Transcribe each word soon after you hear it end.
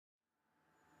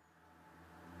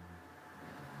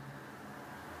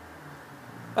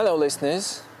Hello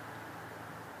listeners,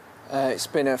 it's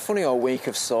been a funny old week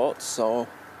of sorts, so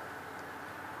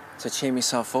to cheer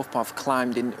myself up I've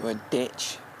climbed into a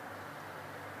ditch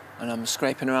and I'm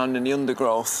scraping around in the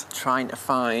undergrowth trying to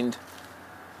find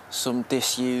some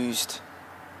disused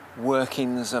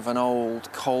workings of an old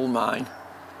coal mine.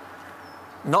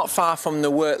 Not far from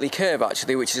the Wortley Curve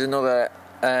actually, which is another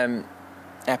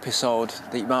episode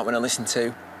that you might want to listen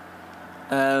to.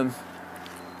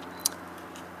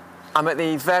 I'm at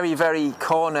the very, very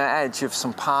corner edge of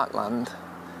some parkland,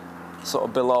 sort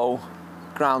of below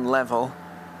ground level.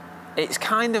 It's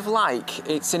kind of like,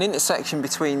 it's an intersection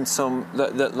between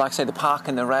like I say, the park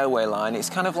and the railway line. It's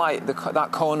kind of like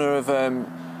that corner of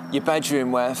your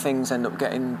bedroom where things end up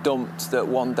getting dumped that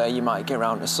one day you might get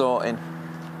around to sorting.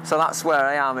 So that's where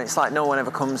I am. It's like no one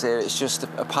ever comes here. It's just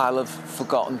a pile of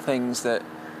forgotten things that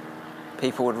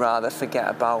people would rather forget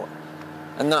about.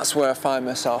 And that's where I find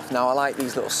myself now. I like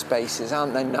these little spaces,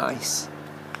 aren't they nice?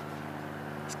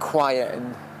 It's quiet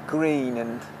and green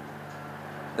and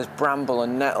there's bramble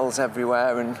and nettles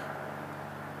everywhere and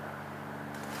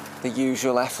the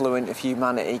usual effluent of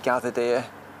humanity gathered here.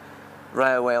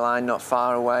 Railway line not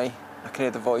far away. I can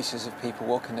hear the voices of people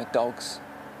walking their dogs,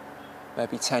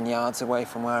 maybe 10 yards away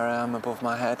from where I am above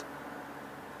my head.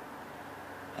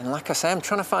 And like I say, I'm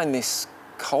trying to find this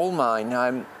coal mine.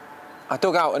 I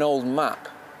dug out an old map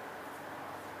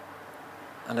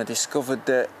and I discovered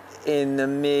that in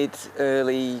the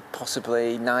early,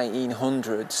 possibly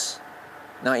 1900s,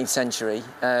 19th century,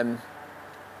 there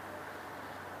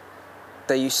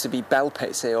used to be bell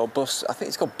pits here, or I think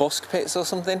it's called busk pits or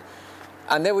something,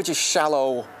 and they were just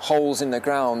shallow holes in the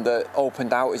ground that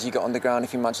opened out as you got underground,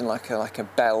 if you imagine like a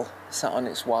bell sat on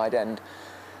its wide end.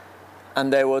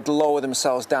 And they would lower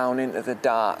themselves down into the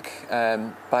dark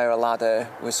via a ladder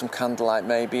with some candlelight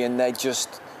maybe, and they'd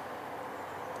just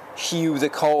hew the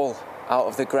coal out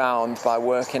of the ground by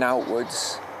working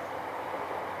outwards.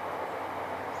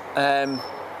 And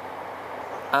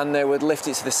they would lift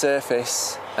it to the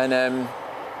surface and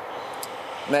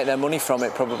make their money from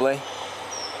it probably.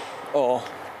 Or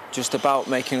just about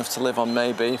make enough to live on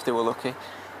maybe, if they were lucky.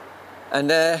 And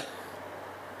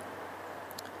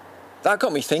that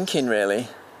got me thinking really,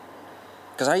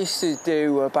 because I used to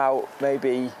do about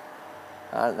maybe,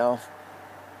 I don't know,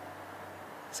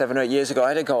 7 or 8 years ago, I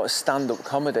had to go to stand-up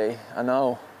comedy, I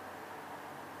know,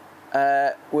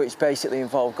 which basically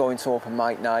involved going to open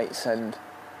mic nights and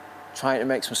trying to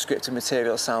make some scripted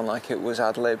material sound like it was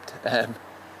ad-libbed.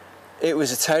 It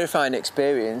was a terrifying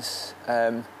experience,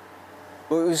 but it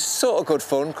was sort of good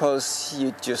fun because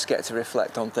you just get to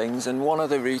reflect on things. And one of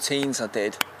the routines I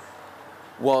did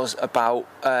was about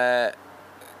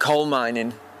coal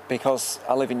mining, because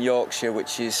I live in Yorkshire,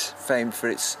 which is famed for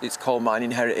its coal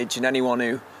mining heritage, and anyone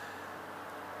who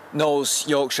knows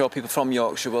Yorkshire, people from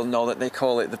Yorkshire, will know that they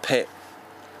call it the pit,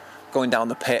 going down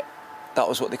the pit. That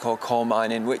was what they call coal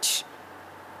mining, which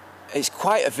is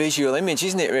quite a visual image,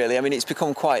 isn't it really? I mean, it's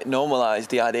become quite normalised,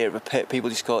 the idea of a pit.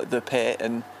 People just call it the pit,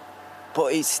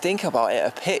 but it's, think about it,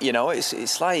 a pit, you know,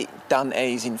 it's like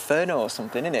Dante's Inferno or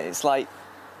something, isn't it? It's like,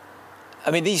 I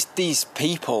mean, these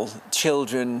people,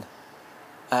 children,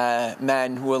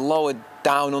 men, were lowered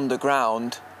down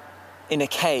underground in a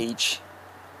cage,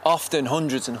 often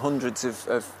hundreds and hundreds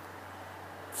of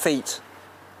feet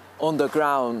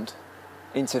underground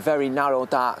into very narrow,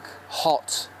 dark,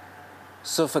 hot,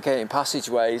 suffocating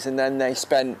passageways, and then they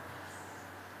spent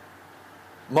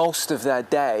most of their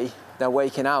day, their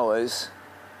waking hours,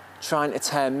 trying to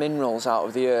tear minerals out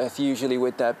of the earth, usually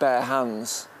with their bare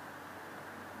hands.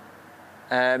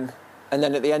 And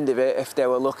then at the end of it, if they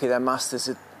were lucky, their masters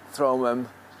had thrown them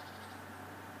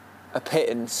a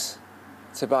pittance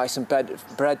to buy some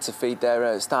bread to feed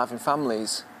their starving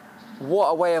families. What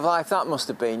a way of life that must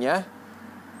have been, yeah?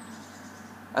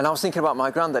 And I was thinking about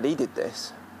my granddad, he did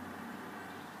this.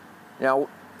 You know,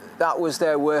 that was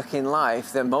their working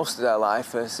life, most of their life,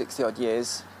 for 60 odd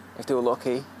years, if they were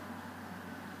lucky.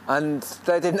 And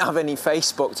they didn't have any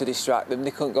Facebook to distract them.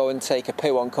 They couldn't go and take a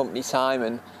poo on company time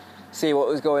and see what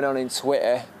was going on in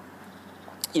Twitter.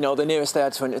 You know, the nearest they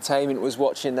had to entertainment was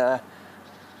watching their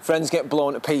friends get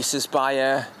blown to pieces by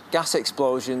a gas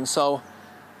explosion. So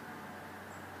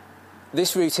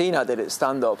this routine I did at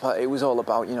stand-up, it was all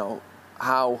about, you know,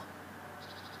 how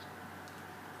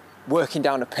working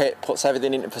down a pit puts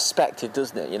everything into perspective,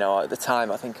 doesn't it? You know, at the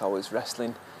time I think I was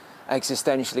wrestling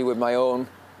existentially with my own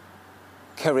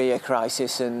career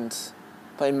crisis and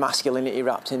playing masculinity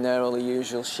wrapped in there, all the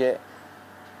usual shit.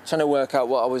 Trying to work out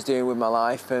what I was doing with my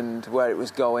life and where it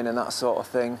was going and that sort of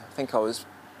thing. I think I was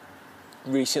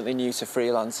recently new to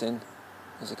freelancing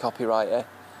as a copywriter.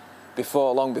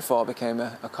 long before I became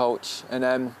a coach.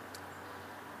 And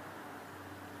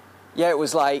it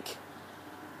was like,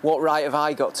 what right have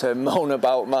I got to moan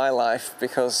about my life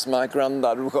because my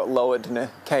granddad got lowered in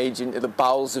a cage into the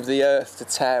bowels of the earth to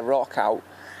tear rock out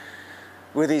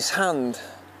with his hand,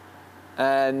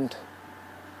 and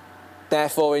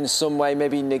therefore in some way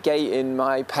maybe negating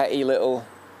my petty little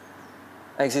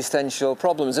existential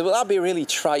problems. That'd be a really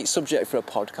trite subject for a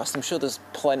podcast. I'm sure there's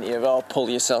plenty of pull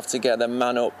yourself together,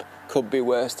 man up, could be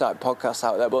worse type podcasts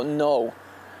out there, but no,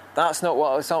 that's not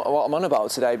what I'm on about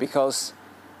today, because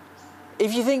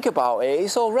if you think about it,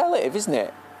 it's all relative, isn't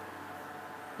it?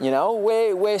 You know,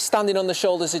 we're standing on the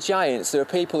shoulders of giants. There are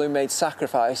people who made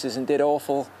sacrifices and did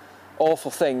awful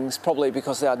things, probably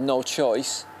because they had no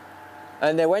choice.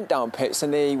 And they went down pits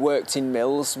and they worked in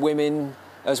mills, women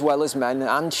as well as men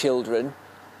and children,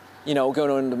 you know, going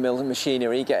under mill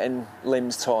machinery, getting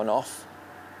limbs torn off.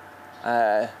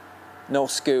 No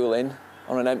schooling,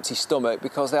 on an empty stomach,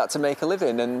 because they had to make a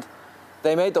living. And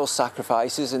they made those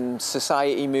sacrifices and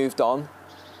society moved on.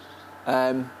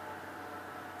 And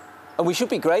we should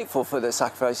be grateful for the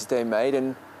sacrifices they made,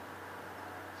 and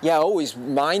always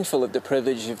mindful of the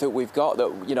privilege that we've got,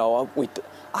 that, you know,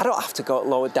 I don't have to go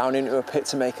lowered down into a pit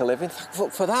to make a living.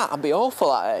 For that, I'd be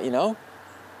awful at it, you know.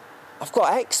 I've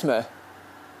got eczema,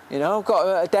 you know, I've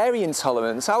got a dairy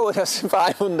intolerance. How would I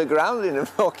survive underground in a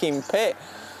fucking pit?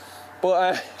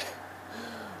 But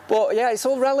yeah, it's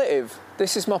all relative.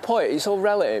 This is my point. It's all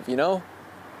relative, you know.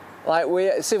 Like,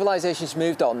 civilization's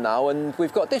moved on now, and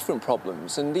we've got different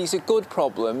problems, and these are good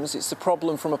problems. It's a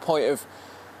problem from a point of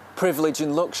privilege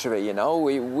and luxury, you know.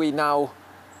 We now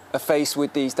are faced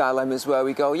with these dilemmas where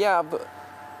we go, yeah, but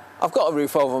I've got a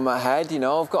roof over my head, you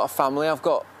know, I've got a family, I've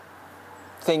got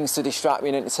things to distract me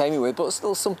and entertain me with, but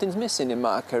still something's missing in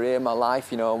my career, my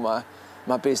life, you know,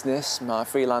 my business, my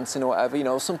freelancing or whatever, you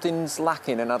know, something's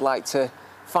lacking, and I'd like to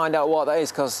find out what that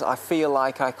is, because I feel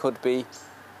like I could be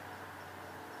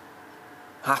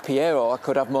happier, or I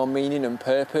could have more meaning and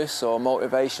purpose or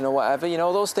motivation or whatever. You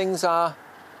know, those things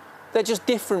they're just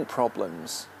different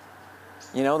problems.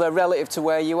 You know, they're relative to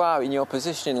where you are in your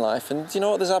position in life, and you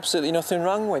know what, there's absolutely nothing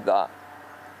wrong with that.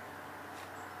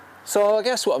 So I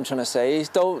guess what I'm trying to say is,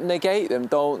 don't negate them,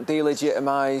 don't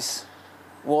delegitimise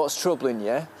what's troubling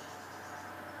you.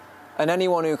 And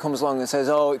anyone who comes along and says,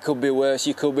 oh, it could be worse,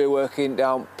 you could be working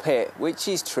down pit, which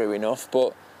is true enough,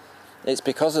 but it's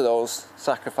because of those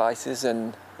sacrifices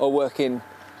or working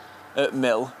at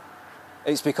mill.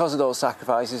 It's because of those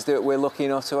sacrifices that we're lucky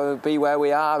enough to be where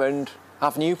we are and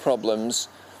have new problems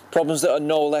that are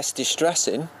no less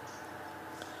distressing.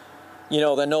 You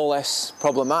know, they're no less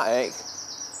problematic.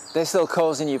 They're still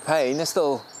causing you pain. They're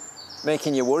still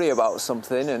making you worry about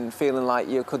something and feeling like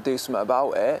you could do something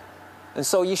about it. And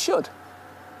so you should.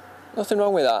 Nothing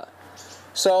wrong with that.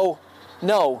 So,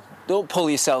 no, don't pull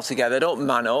yourself together. Don't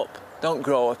man up. Don't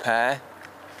grow a pair.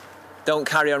 Don't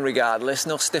carry on regardless.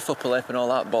 No stiff upper lip and all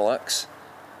that bollocks.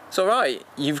 It's all right.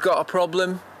 You've got a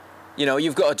problem. You know,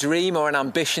 you've got a dream or an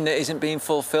ambition that isn't being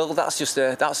fulfilled. That's just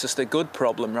a good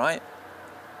problem, right?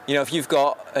 You know, if you've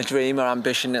got a dream or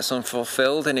ambition that's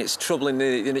unfulfilled and it's troubling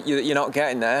that you're not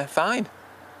getting there, fine.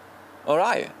 All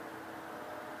right.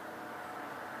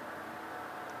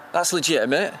 That's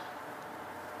legitimate.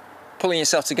 Pulling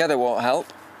yourself together won't help.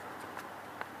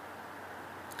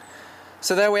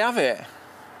 So there we have it.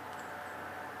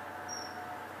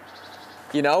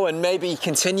 You know, and maybe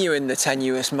continuing the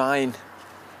tenuous mine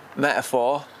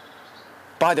metaphor.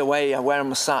 By the way, where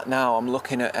I'm sat now, I'm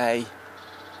looking at a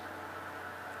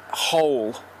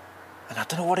hole, and I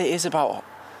don't know what it is about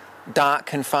dark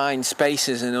confined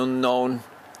spaces and unknown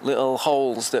little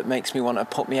holes that makes me want to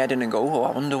put my head in and go, oh,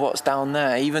 I wonder what's down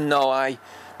there, even though I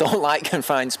don't like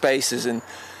confined spaces, and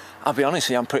I'll be honest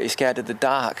with you, I'm pretty scared of the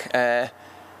dark,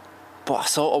 but I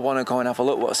sort of want to go and have a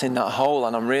look what's in that hole,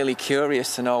 and I'm really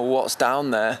curious to know what's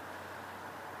down there,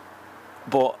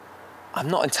 but I'm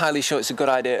not entirely sure it's a good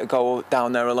idea to go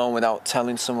down there alone without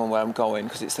telling someone where I'm going,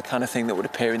 because it's the kind of thing that would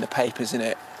appear in the papers, isn't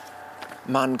it?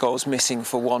 Man goes missing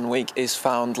for 1 week, is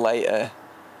found later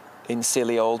in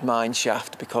silly old mine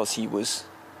shaft because he was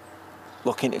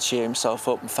looking to cheer himself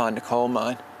up and find a coal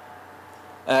mine.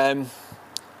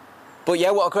 But yeah,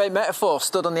 what a great metaphor.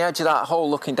 Stood on the edge of that hole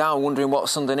looking down, wondering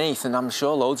what's underneath, and I'm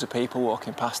sure loads of people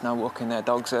walking past now, walking their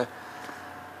dogs, are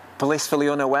blissfully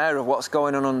unaware of what's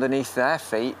going on underneath their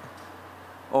feet.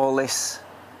 All this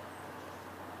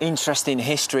interesting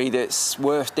history that's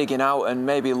worth digging out and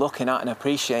maybe looking at and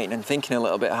appreciating and thinking a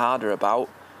little bit harder about.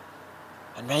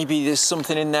 And maybe there's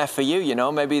something in there for you, you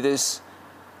know, maybe there's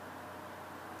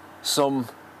some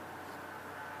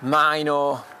mine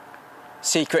or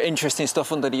secret, interesting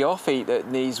stuff under your feet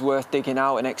that is worth digging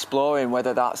out and exploring,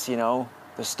 whether that's, you know,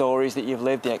 the stories that you've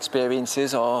lived, the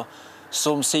experiences, or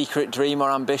some secret dream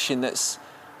or ambition that's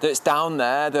down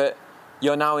there that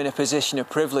you're now in a position of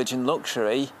privilege and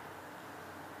luxury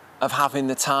of having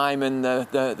the time and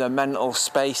the mental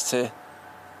space to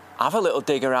have a little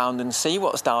dig around and see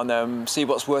what's down there and see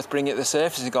what's worth bringing to the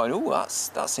surface and going, oh,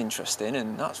 that's interesting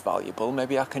and that's valuable.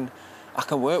 Maybe I can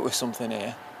work with something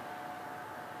here.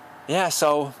 Yeah,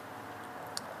 so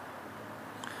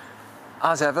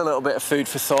as ever, a little bit of food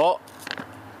for thought.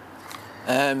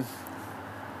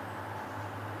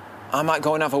 I might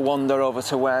go and have a wander over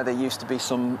to where there used to be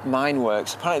some mine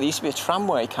works. Apparently there used to be a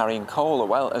tramway carrying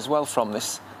coal as well from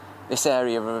this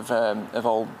area of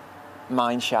old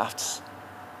mine shafts.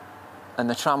 And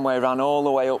the tramway ran all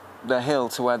the way up the hill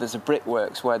to where there's a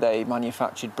brickworks where they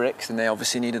manufactured bricks, and they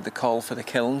obviously needed the coal for the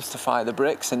kilns to fire the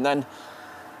bricks. And then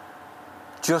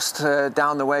just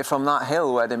down the way from that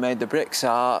hill where they made the bricks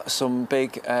are some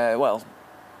big,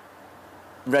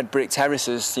 red brick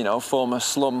terraces, you know, former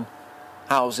slum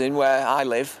housing where I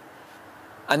live.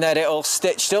 And they're all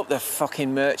stitched up. The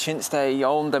fucking merchants, they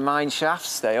owned the mine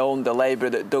shafts, they owned the labourer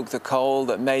that dug the coal,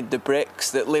 that made the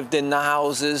bricks, that lived in the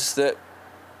houses, that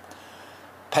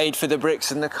paid for the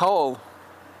bricks and the coal.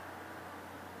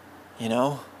 You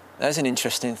know, there's an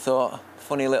interesting thought.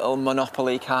 Funny little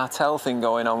monopoly cartel thing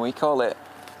going on. We call it,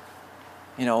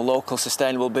 you know, local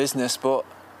sustainable business, but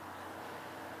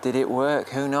did it work?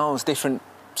 Who knows? Different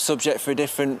subject for a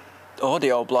different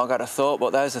audio blog, I'd have thought,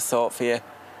 but there's a thought for you.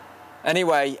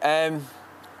 Anyway,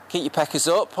 keep your peckers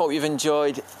up. Hope you've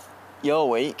enjoyed your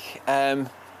week.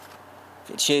 If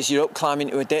it cheers you up, climb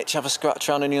into a ditch, have a scratch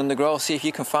around in the undergrowth, see if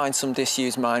you can find some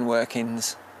disused mine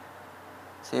workings.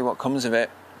 See what comes of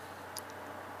it.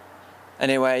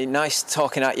 Anyway, nice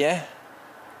talking at you.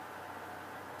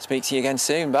 Speak to you again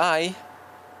soon. Bye.